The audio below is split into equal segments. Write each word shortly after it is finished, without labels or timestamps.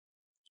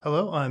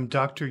Hello, I'm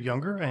Dr.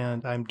 Younger,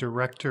 and I'm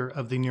director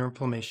of the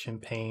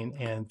Neuroinflammation, Pain,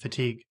 and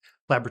Fatigue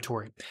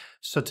Laboratory.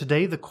 So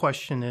today the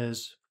question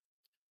is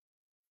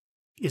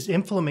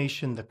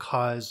inflammation the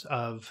cause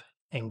of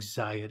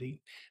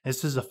anxiety?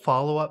 This is a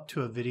follow-up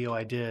to a video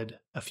I did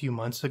a few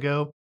months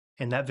ago,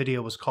 and that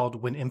video was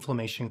called When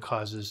Inflammation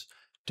Causes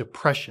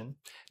Depression.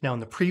 Now,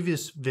 in the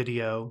previous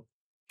video,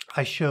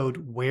 I showed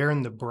where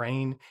in the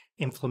brain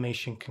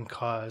inflammation can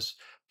cause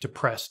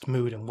depressed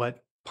mood and what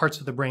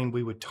parts of the brain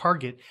we would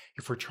target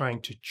if we're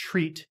trying to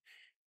treat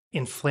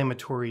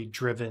inflammatory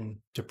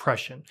driven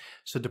depression.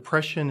 So,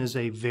 depression is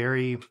a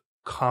very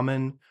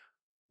common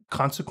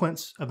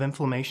consequence of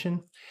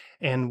inflammation.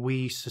 And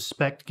we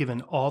suspect, given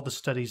all the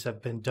studies that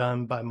have been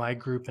done by my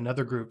group and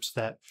other groups,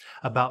 that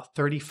about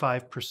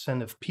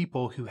 35% of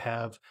people who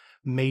have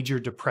major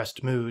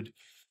depressed mood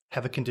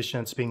have a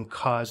condition that's being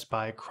caused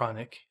by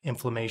chronic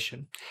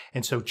inflammation.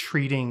 And so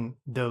treating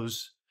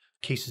those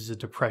cases of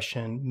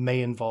depression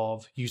may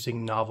involve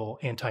using novel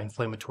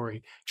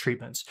anti-inflammatory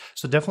treatments.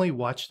 So definitely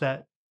watch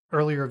that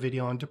earlier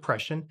video on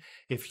depression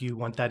if you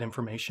want that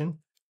information.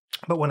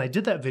 But when I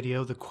did that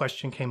video, the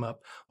question came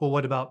up, well,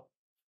 what about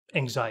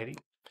anxiety?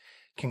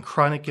 Can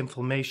chronic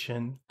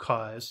inflammation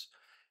cause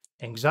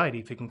anxiety?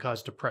 If it can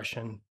cause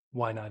depression,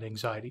 why not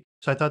anxiety?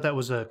 So I thought that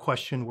was a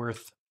question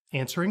worth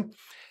answering,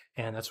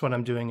 and that's what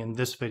I'm doing in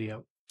this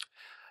video.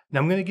 Now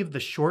I'm going to give the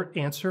short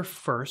answer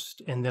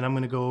first, and then I'm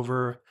going to go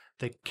over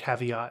the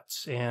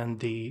caveats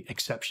and the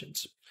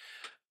exceptions.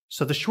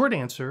 So the short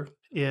answer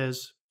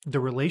is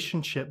the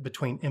relationship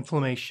between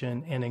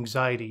inflammation and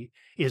anxiety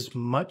is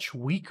much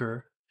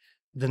weaker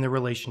than the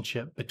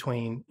relationship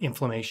between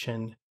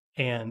inflammation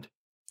and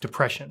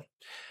depression.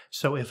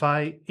 So if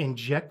I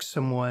inject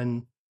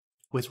someone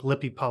with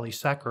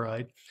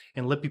lipopolysaccharide,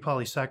 and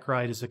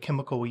lipopolysaccharide is a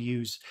chemical we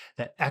use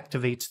that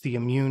activates the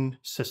immune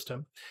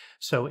system.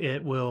 So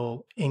it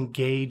will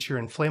engage your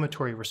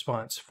inflammatory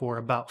response for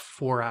about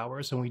 4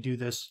 hours. And we do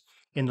this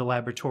in the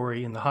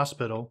laboratory in the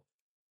hospital.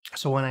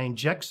 So when I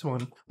inject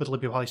someone with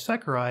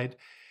lipopolysaccharide,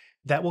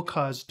 that will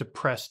cause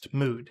depressed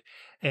mood.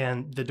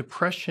 And the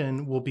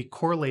depression will be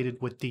correlated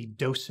with the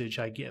dosage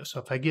I give.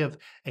 So if I give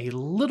a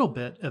little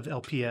bit of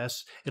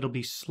LPS, it'll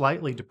be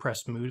slightly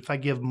depressed mood. If I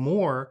give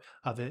more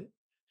of it,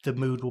 the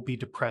mood will be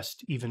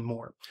depressed even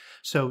more.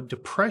 So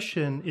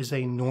depression is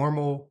a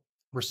normal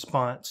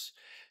response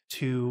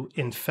to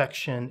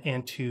infection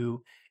and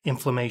to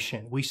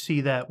inflammation. We see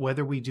that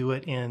whether we do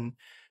it in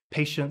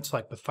patients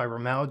like with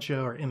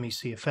fibromyalgia or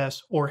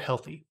ME/CFS or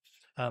healthy.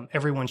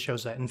 Everyone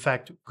shows that. In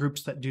fact,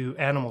 groups that do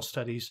animal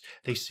studies,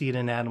 they see it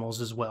in animals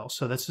as well.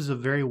 So this is a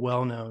very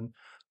well-known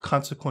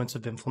consequence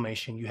of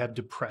inflammation. You have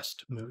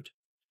depressed mood.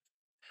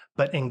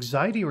 But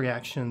anxiety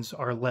reactions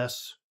are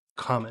less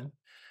common.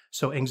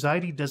 So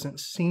anxiety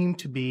doesn't seem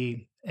to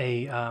be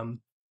a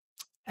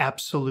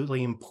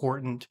absolutely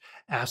important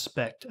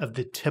aspect of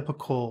the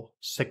typical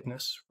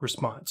sickness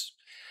response.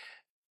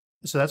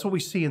 So that's what we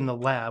see in the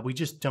lab. We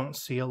just don't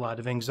see a lot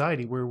of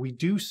anxiety, where we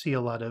do see a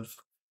lot of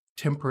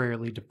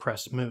temporarily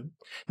depressed mood.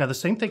 Now, the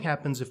same thing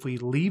happens if we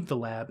leave the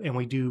lab and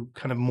we do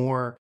kind of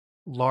more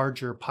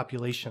larger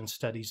population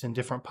studies in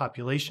different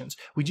populations.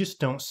 We just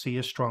don't see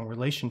a strong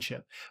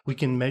relationship. We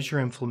can measure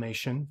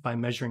inflammation by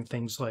measuring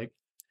things like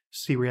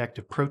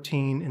C-reactive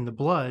protein in the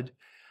blood,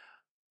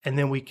 and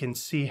then we can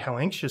see how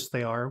anxious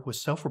they are with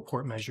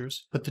self-report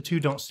measures, but the two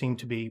don't seem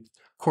to be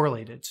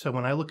correlated. So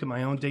when I look at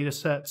my own data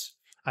sets,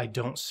 I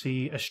don't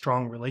see a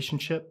strong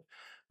relationship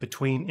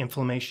between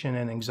inflammation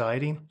and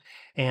anxiety.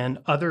 And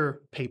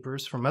other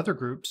papers from other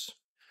groups,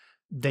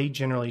 they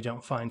generally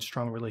don't find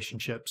strong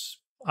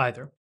relationships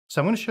either.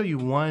 So I'm going to show you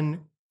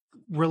one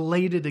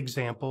related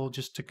example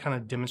just to kind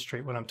of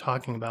demonstrate what I'm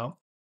talking about.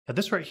 Now,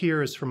 this right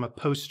here is from a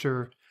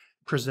poster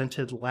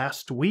presented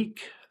last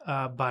week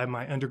by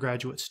my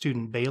undergraduate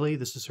student, Bailey.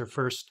 This is her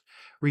first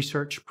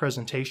research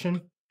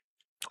presentation.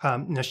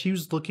 Now, she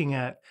was looking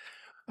at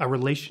a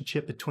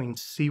relationship between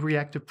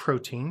C-reactive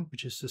protein,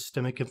 which is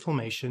systemic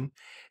inflammation,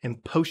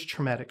 and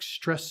post-traumatic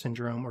stress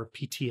syndrome, or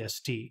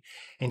PTSD.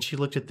 And she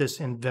looked at this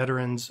in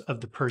veterans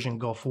of the Persian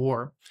Gulf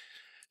War.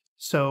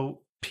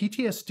 So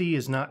PTSD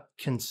is not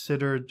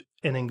considered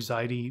an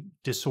anxiety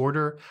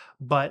disorder,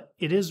 but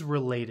it is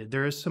related.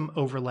 There is some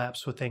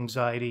overlaps with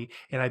anxiety.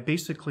 And I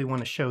basically want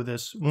to show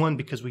this, one,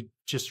 because we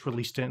just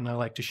released it and I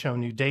like to show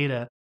new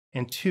data.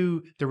 And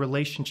two, the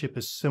relationship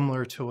is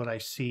similar to what I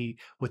see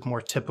with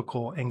more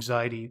typical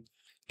anxiety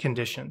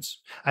conditions.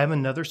 I have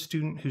another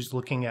student who's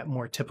looking at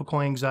more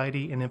typical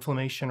anxiety and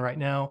inflammation right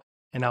now,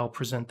 and I'll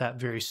present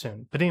that very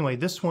soon. But anyway,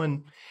 this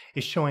one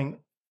is showing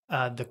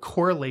the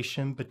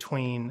correlation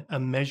between a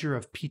measure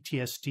of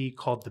PTSD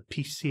called the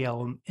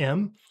PCLM,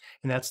 and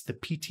that's the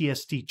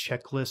PTSD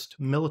checklist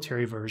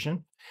military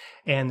version.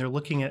 And they're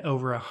looking at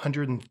over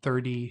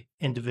 130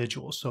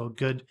 individuals. So a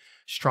good,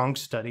 strong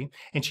study.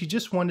 And she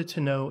just wanted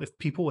to know if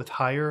people with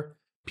higher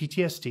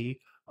PTSD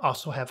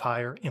also have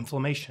higher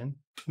inflammation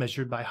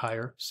measured by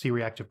higher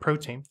C-reactive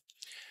protein.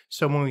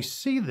 So when we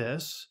see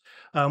this,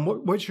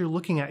 what you're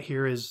looking at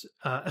here is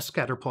a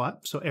scatter plot.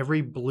 So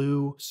every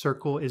blue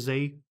circle is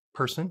a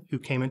person who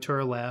came into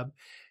our lab.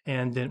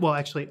 And then, well,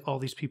 actually, all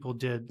these people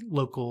did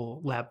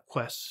local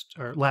LabQuest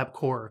or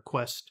LabCorp or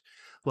Quest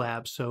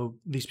labs. So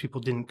these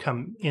people didn't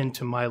come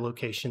into my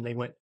location. They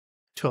went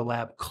to a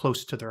lab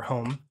close to their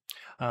home,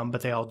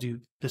 but they all do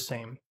the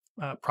same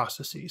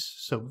processes.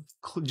 So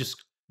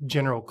just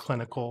general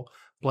clinical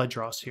blood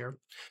draws here.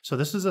 So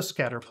this is a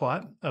scatter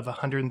plot of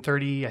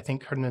 130, I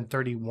think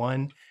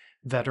 131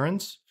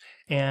 veterans.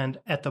 And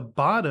at the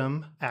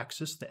bottom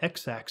axis, the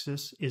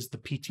x-axis, is the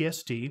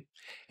PTSD.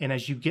 And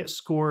as you get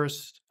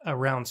scores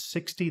around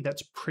 60,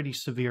 that's pretty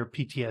severe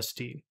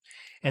PTSD.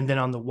 And then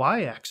on the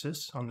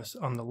y-axis, on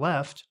the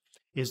left,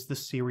 is the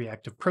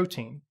C-reactive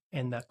protein.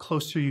 And the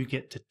closer you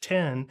get to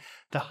 10,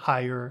 the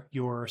higher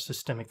your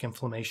systemic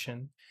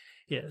inflammation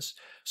is.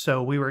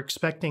 So we were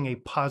expecting a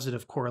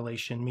positive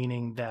correlation,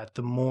 meaning that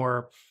the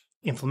more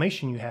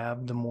inflammation you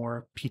have, the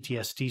more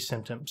PTSD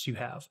symptoms you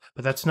have.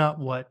 But that's not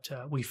what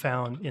we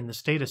found in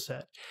this data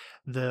set.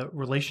 The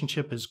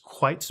relationship is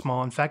quite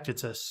small. In fact,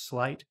 it's a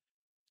slight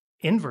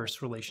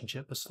inverse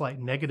relationship, a slight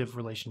negative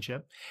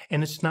relationship,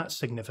 and it's not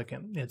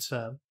significant. It's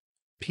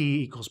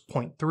P equals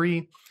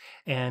 0.3,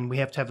 and we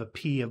have to have a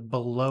P of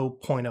below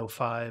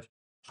 0.05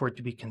 for it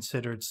to be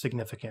considered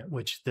significant,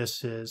 which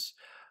this is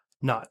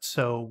not.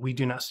 So we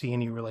do not see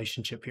any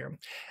relationship here.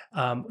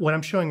 What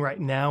I'm showing right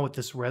now with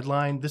this red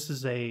line,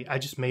 I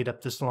just made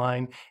up this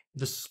line.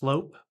 The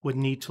slope would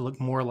need to look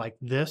more like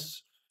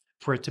this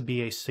for it to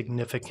be a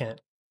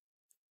significant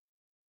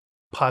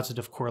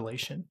positive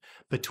correlation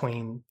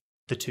between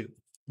the two,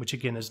 which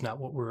again is not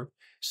what we're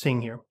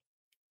seeing here.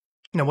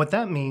 Now, what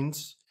that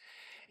means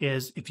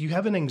is if you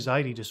have an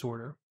anxiety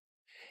disorder,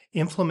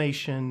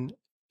 inflammation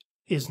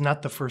is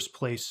not the first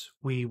place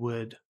we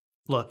would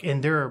look.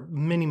 And there are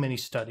many, many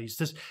studies.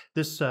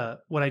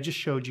 What I just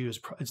showed you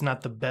is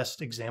not the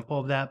best example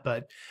of that,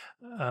 but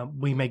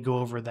we may go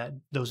over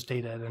those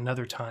data at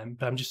another time.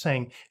 But I'm just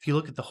saying, if you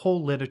look at the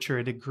whole literature,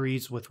 it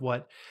agrees with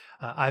what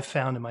I've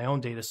found in my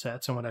own data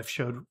sets and what I've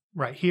showed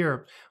right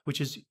here,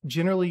 which is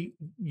generally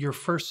your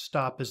first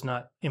stop is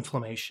not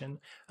inflammation.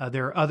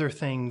 There are other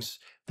things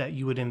that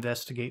you would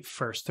investigate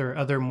first. There are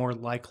other more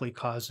likely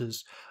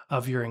causes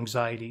of your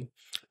anxiety.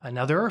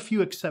 Now, there are a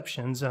few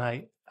exceptions, and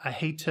I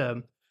hate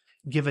to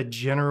give a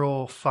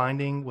general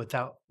finding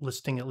without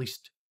listing at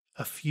least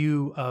a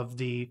few of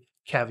the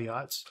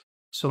caveats.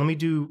 So let me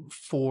do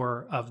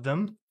 4 of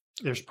them.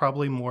 There's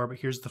probably more, but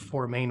here's the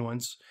 4 main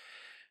ones.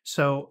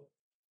 So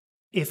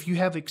if you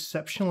have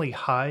exceptionally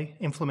high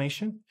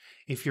inflammation,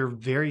 if you're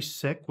very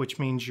sick, which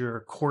means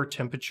your core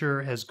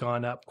temperature has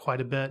gone up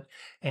quite a bit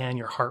and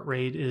your heart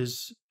rate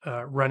is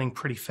running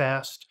pretty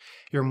fast,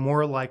 you're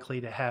more likely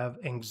to have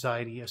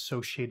anxiety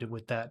associated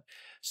with that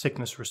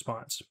sickness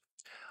response.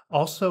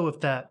 Also, if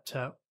that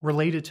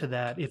related to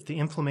that, if the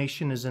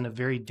inflammation is in a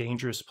very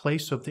dangerous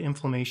place, so if the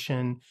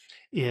inflammation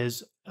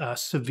is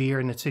severe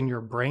and it's in your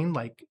brain,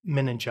 like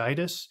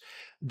meningitis,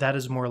 that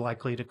is more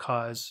likely to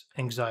cause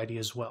anxiety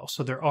as well.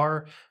 So there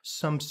are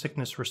some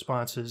sickness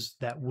responses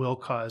that will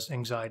cause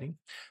anxiety.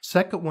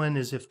 Second one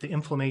is if the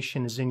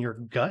inflammation is in your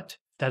gut,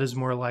 that is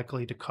more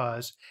likely to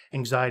cause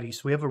anxiety.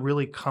 So we have a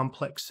really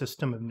complex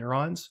system of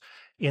neurons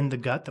in the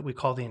gut that we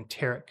call the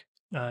enteric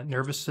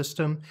nervous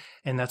system,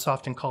 and that's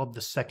often called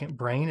the second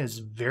brain. Is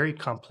very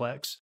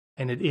complex,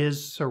 and it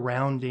is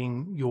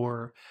surrounding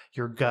your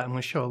gut. I'm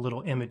going to show a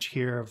little image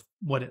here of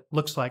what it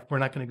looks like. We're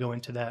not going to go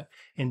into that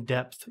in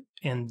depth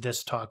in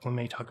this talk. We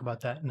may talk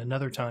about that in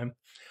another time,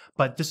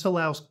 but this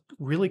allows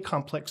really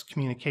complex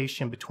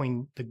communication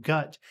between the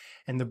gut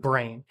and the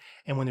brain.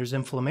 And when there's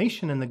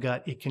inflammation in the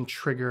gut, it can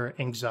trigger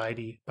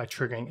anxiety by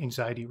triggering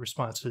anxiety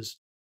responses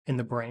in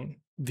the brain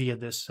via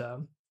this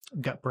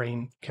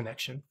gut-brain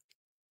connection.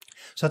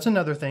 So that's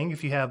another thing.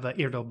 If you have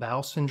irritable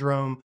bowel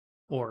syndrome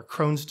or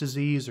Crohn's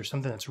disease or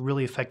something that's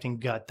really affecting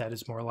gut, that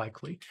is more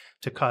likely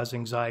to cause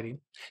anxiety.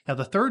 Now,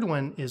 the third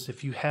one is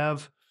if you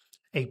have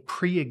a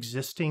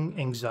pre-existing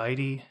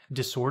anxiety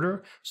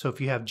disorder. So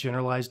if you have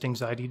generalized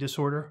anxiety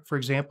disorder, for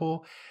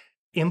example,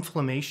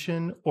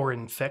 inflammation or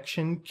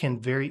infection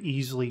can very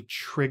easily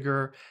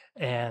trigger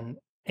an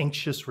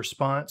anxious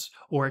response,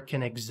 or it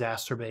can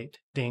exacerbate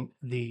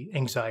the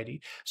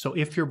anxiety. So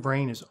if your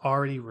brain is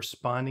already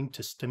responding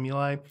to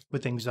stimuli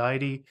with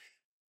anxiety,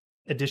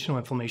 additional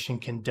inflammation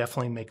can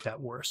definitely make that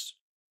worse.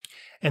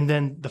 And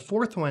then the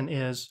fourth one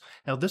is,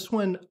 now this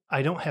one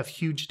I don't have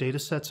huge data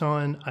sets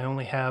on. I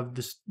only have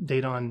this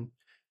data on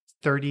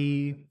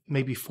 30,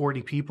 maybe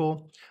 40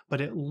 people, but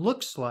it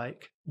looks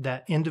like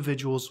that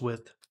individuals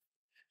with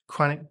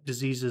chronic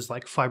diseases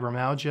like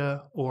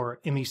fibromyalgia or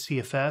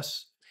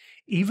ME/CFS,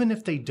 even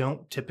if they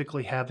don't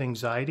typically have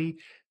anxiety,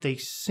 they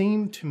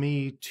seem to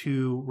me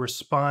to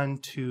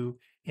respond to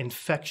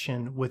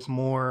infection with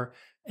more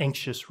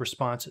anxious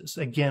responses.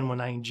 Again,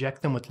 when I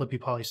inject them with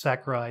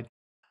lipopolysaccharide,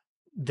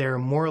 they're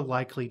more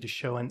likely to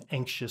show an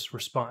anxious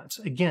response.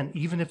 Again,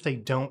 even if they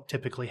don't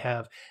typically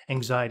have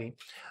anxiety.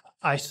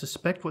 I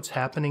suspect what's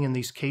happening in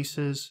these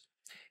cases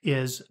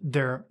is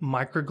their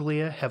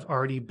microglia have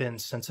already been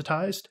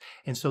sensitized.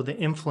 And so the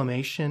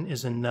inflammation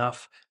is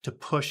enough to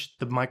push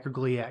the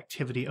microglia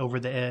activity over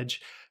the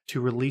edge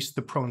to release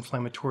the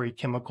pro-inflammatory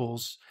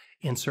chemicals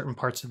in certain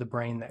parts of the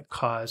brain that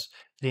cause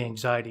the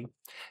anxiety.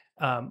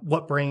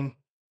 What brain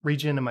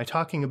region am I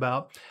talking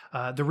about?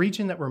 The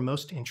region that we're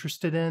most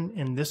interested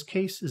in this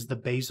case is the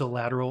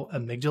basolateral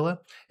amygdala.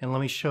 And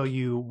let me show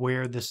you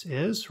where this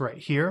is right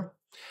here.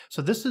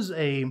 So this is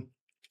a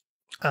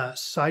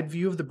side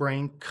view of the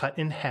brain cut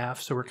in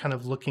half. So we're kind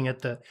of looking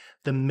at the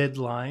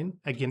midline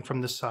again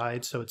from the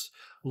side. So it's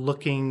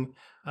looking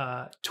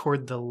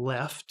toward the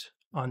left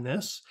on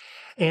this.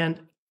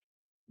 And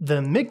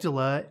the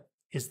amygdala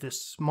is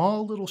this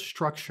small little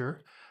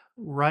structure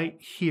right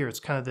here. It's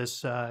kind of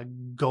this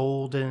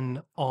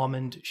golden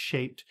almond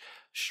shaped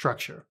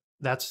structure.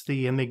 That's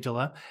the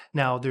amygdala.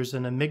 Now there's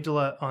an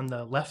amygdala on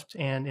the left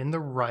and in the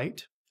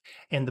right.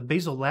 And the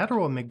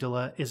basolateral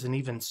amygdala is an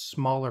even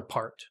smaller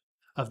part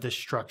of this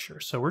structure.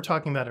 So we're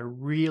talking about a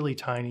really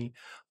tiny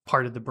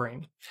part of the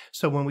brain.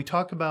 So when we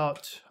talk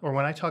about, or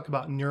when I talk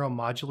about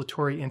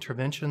neuromodulatory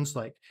interventions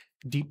like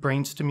deep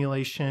brain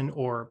stimulation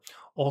or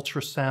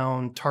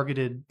ultrasound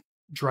targeted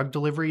drug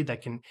delivery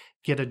that can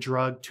get a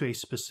drug to a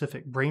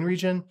specific brain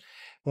region,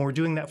 when we're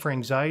doing that for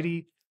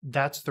anxiety,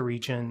 that's the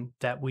region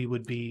that we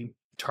would be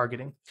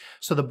targeting.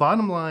 So the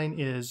bottom line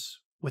is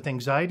with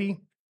anxiety,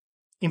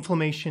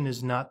 inflammation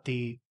is not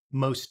the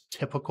most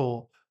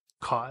typical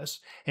cause.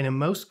 And in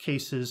most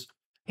cases,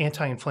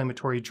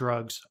 anti-inflammatory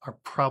drugs are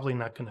probably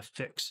not going to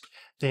fix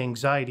the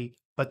anxiety,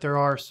 but there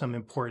are some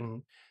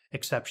important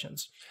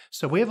exceptions.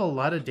 So we have a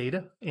lot of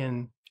data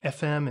in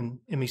FM and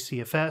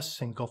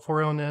ME/CFS and Gulf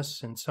War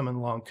illness and some in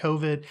long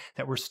COVID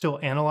that we're still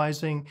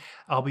analyzing.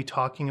 I'll be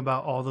talking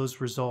about all those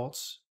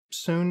results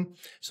soon.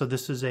 So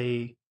this is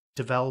a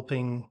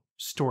developing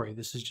story.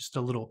 This is just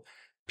a little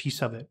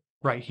piece of it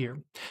right here.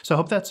 So I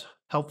hope that's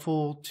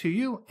helpful to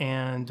you,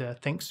 and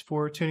thanks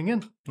for tuning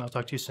in. I'll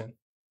talk to you soon.